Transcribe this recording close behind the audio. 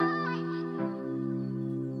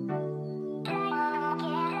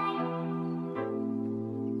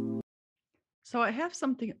So, I have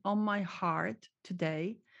something on my heart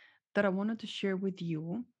today that I wanted to share with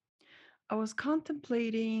you. I was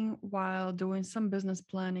contemplating while doing some business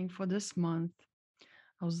planning for this month.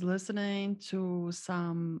 I was listening to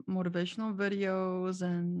some motivational videos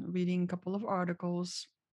and reading a couple of articles,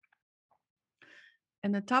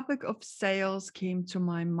 and the topic of sales came to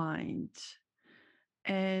my mind.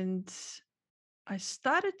 And I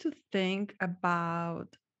started to think about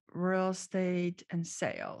real estate and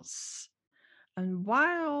sales. And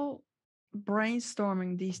while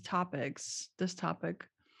brainstorming this topic,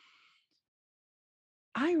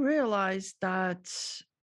 I realized that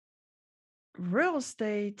real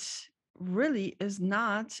estate really is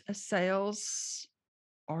not a sales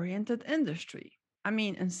oriented industry. I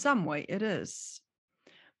mean, in some way it is.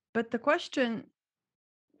 But the question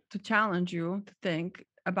to challenge you to think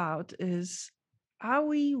about is, are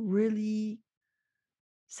we really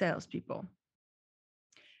salespeople?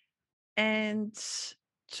 And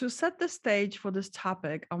to set the stage for this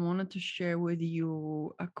topic, I wanted to share with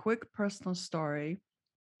you a quick personal story.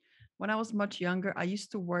 When I was much younger, I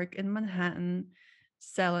used to work in Manhattan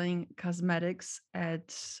selling cosmetics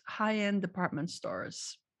at high end department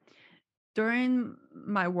stores. During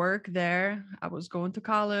my work there, I was going to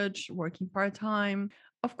college, working part time.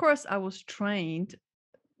 Of course, I was trained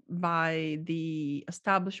by the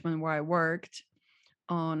establishment where I worked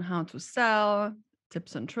on how to sell,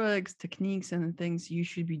 tips and tricks, techniques, and things you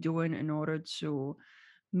should be doing in order to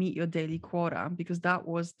meet your daily quota, because that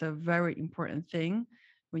was the very important thing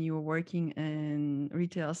when you were working in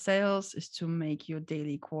retail sales, is to make your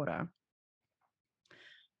daily quota.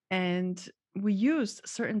 And we used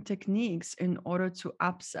certain techniques in order to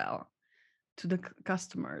upsell to the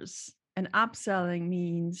customers. And upselling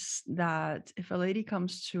means that if a lady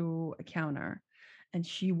comes to a counter and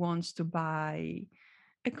she wants to buy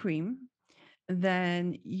a cream,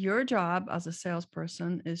 then your job as a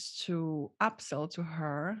salesperson is to upsell to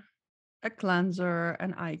her a cleanser,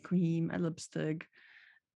 an eye cream, a lipstick,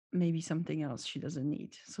 maybe something else she doesn't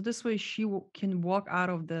need. So this way she can walk out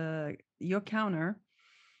of the your counter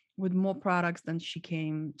with more products than she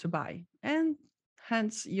came to buy. And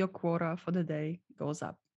hence your quota for the day goes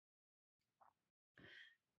up.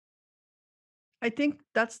 I think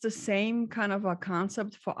that's the same kind of a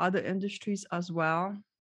concept for other industries as well.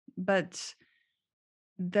 But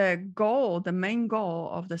the main goal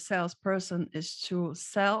of the salesperson is to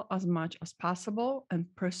sell as much as possible and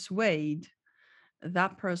persuade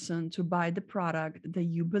that person to buy the product that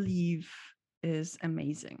you believe is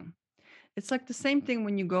amazing. It's like the same thing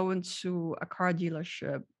when you go into a car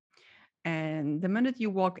dealership, and the minute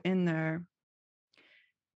you walk in there,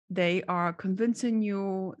 they are convincing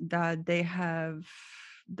you that they have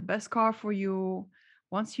the best car for you.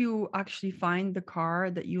 Once you actually find the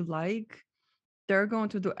car that you like, they're going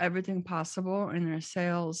to do everything possible in their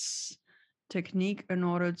sales technique in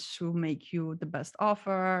order to make you the best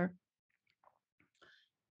offer,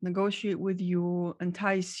 negotiate with you,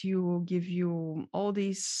 entice you, give you all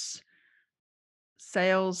these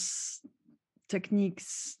sales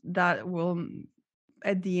techniques that will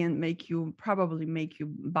at the end make you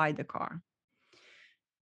buy the car.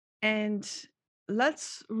 And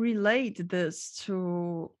let's relate this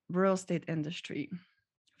to real estate industry.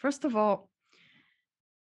 First of all,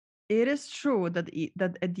 it is true that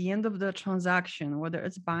that at the end of the transaction, whether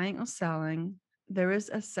it's buying or selling, there is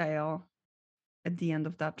a sale at the end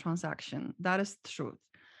of that transaction. That is the truth.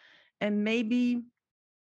 And maybe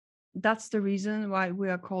that's the reason why we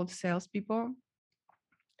are called salespeople,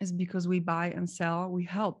 is because we buy and sell. We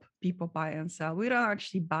help people buy and sell. We don't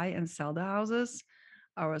actually buy and sell the houses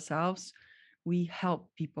ourselves. We help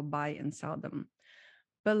people buy and sell them.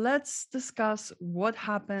 But let's discuss what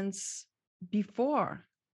happens before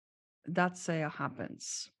that sale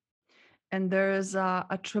happens. And there is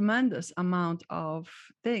a tremendous amount of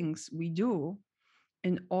things we do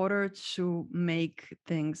in order to make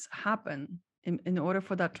things happen, in order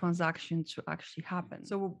for that transaction to actually happen.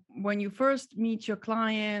 So when you first meet your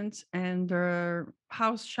client and they're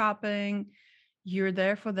house shopping, you're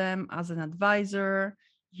there for them as an advisor,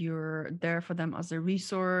 you're there for them as a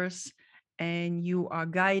resource, and you are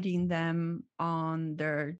guiding them on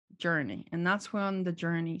their journey. And that's when the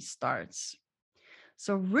journey starts.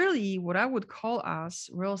 So, really, what I would call us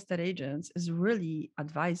real estate agents is really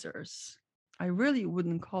advisors. I really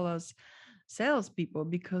wouldn't call us salespeople,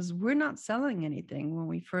 because we're not selling anything when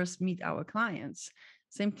we first meet our clients.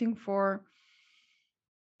 Same thing for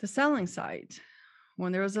the selling side.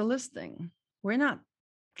 When there is a listing, we're not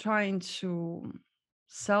trying to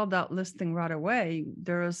sell that listing right away.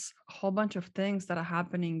 There's a whole bunch of things that are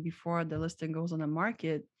happening before the listing goes on the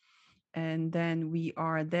market. And then we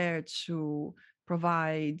are there to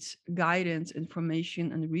provide guidance,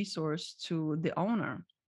 information, and resource to the owner.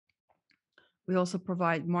 We also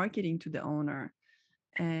provide marketing to the owner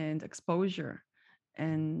and exposure.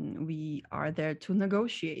 And we are there to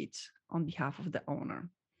negotiate on behalf of the owner.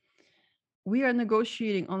 We are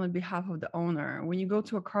negotiating on the behalf of the owner. When you go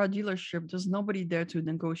to a car dealership, there's nobody there to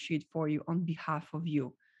negotiate for you on behalf of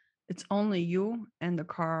you. It's only you and the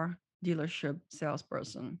car dealership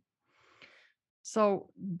salesperson. So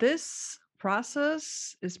this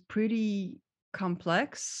process is pretty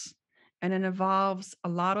complex, and it involves a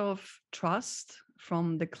lot of trust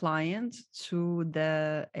from the client to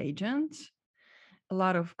the agent, a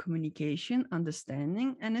lot of communication,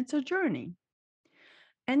 understanding, and it's a journey.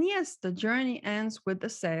 And yes, the journey ends with the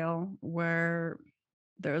sale where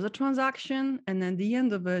there's a transaction, and at the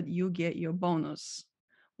end of it, you get your bonus,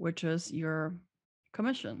 which is your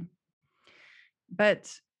commission.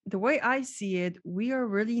 But the way I see it, we are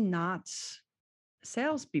really not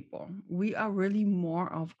salespeople. We are really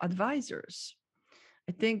more of advisors.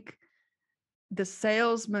 I think the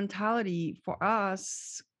sales mentality for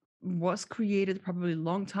us was created probably a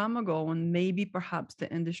long time ago, and maybe perhaps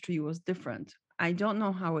the industry was different. I don't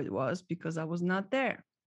know how it was because I was not there.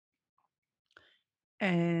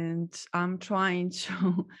 And I'm trying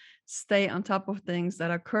to stay on top of things that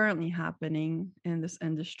are currently happening in this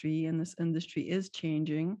industry, and this industry is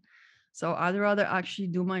changing. So I'd rather actually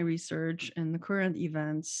do my research in the current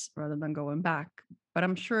events rather than going back. But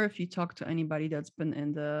I'm sure if you talk to anybody that's been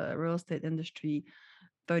in the real estate industry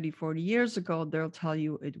 30, 40 years ago, they'll tell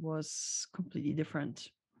you it was completely different.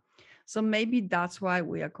 So maybe that's why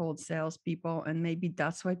we are called salespeople, and maybe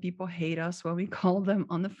that's why people hate us when we call them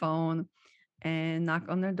on the phone and knock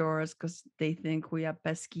on their doors, because they think we are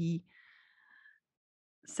pesky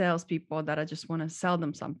salespeople that I just want to sell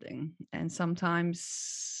them something. And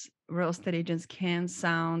sometimes real estate agents can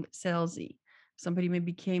sound salesy. Somebody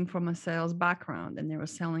maybe came from a sales background and they were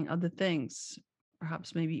selling other things,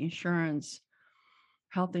 perhaps maybe insurance,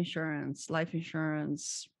 health insurance, life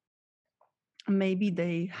insurance. Maybe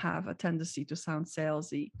they have a tendency to sound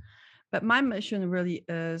salesy. But my mission really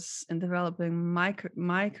is in developing my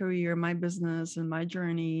career, my business, and my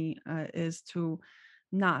journey is to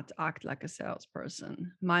not act like a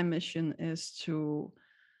salesperson. My mission is to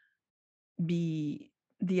be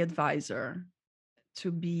the advisor,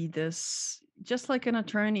 to be this, just like an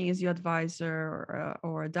attorney is your advisor,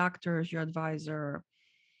 or a doctor is your advisor.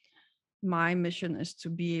 My mission is to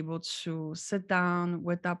be able to sit down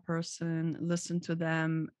with that person, listen to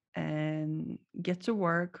them, and get to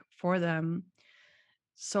work for them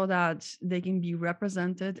so that they can be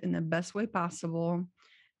represented in the best way possible.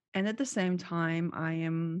 And at the same time, I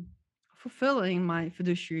am fulfilling my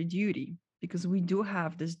fiduciary duty, because we do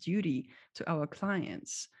have this duty to our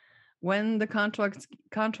clients. When the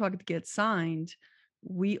contract gets signed,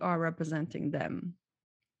 we are representing them,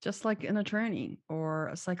 just like an attorney or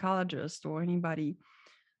a psychologist or anybody.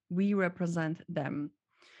 We represent them.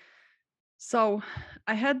 So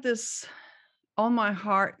I had this on my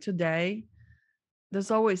heart today. There's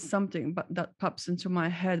always something that pops into my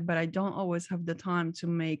head, but I don't always have the time to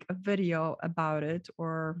make a video about it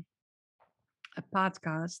or a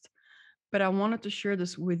podcast. But I wanted to share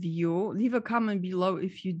this with you. Leave a comment below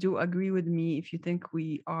if you do agree with me, if you think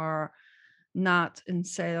we are not in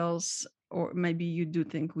sales, or maybe you do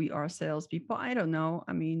think we are salespeople. I don't know.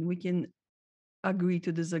 I mean, we can agree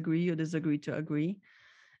to disagree or disagree to agree,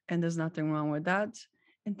 and there's nothing wrong with that.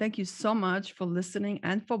 And thank you so much for listening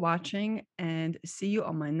and for watching, and see you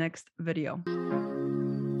on my next video.